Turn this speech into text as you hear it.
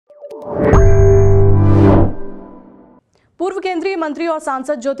पूर्व केंद्रीय मंत्री और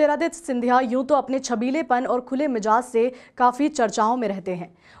सांसद ज्योतिरादित्य सिंधिया यूं तो अपने छबीलेपन और खुले मिजाज से काफी चर्चाओं में रहते हैं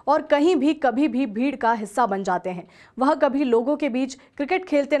और कहीं भी कभी भी भीड़ का हिस्सा बन जाते हैं। वह कभी लोगों के बीच क्रिकेट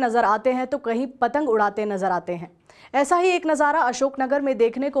खेलते नजर आते हैं तो कहीं पतंग उड़ाते नजर आते हैं। ऐसा ही एक नजारा अशोकनगर में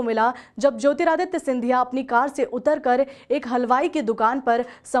देखने को मिला जब ज्योतिरादित्य सिंधिया अपनी कार से उतरकर एक हलवाई की दुकान पर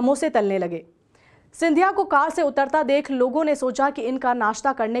समोसे तलने लगे। सिंधिया को कार से उतरता देख लोगों ने सोचा कि इनका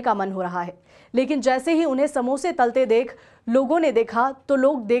नाश्ता करने का मन हो रहा है, लेकिन जैसे ही उन्हें समोसे तलते देख लोगों ने देखा तो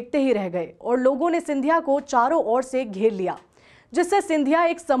लोग देखते ही रह गए और लोगों ने सिंधिया को चारों ओर से घेर लिया, जिससे सिंधिया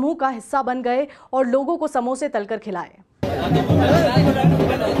एक समूह का हिस्सा बन गए और लोगों को समोसे तलकर खिलाए।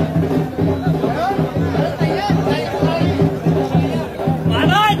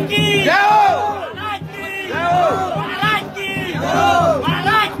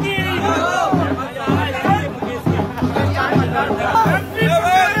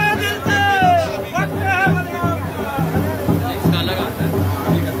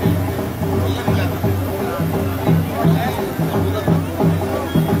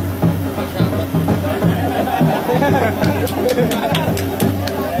 Ha ha ha.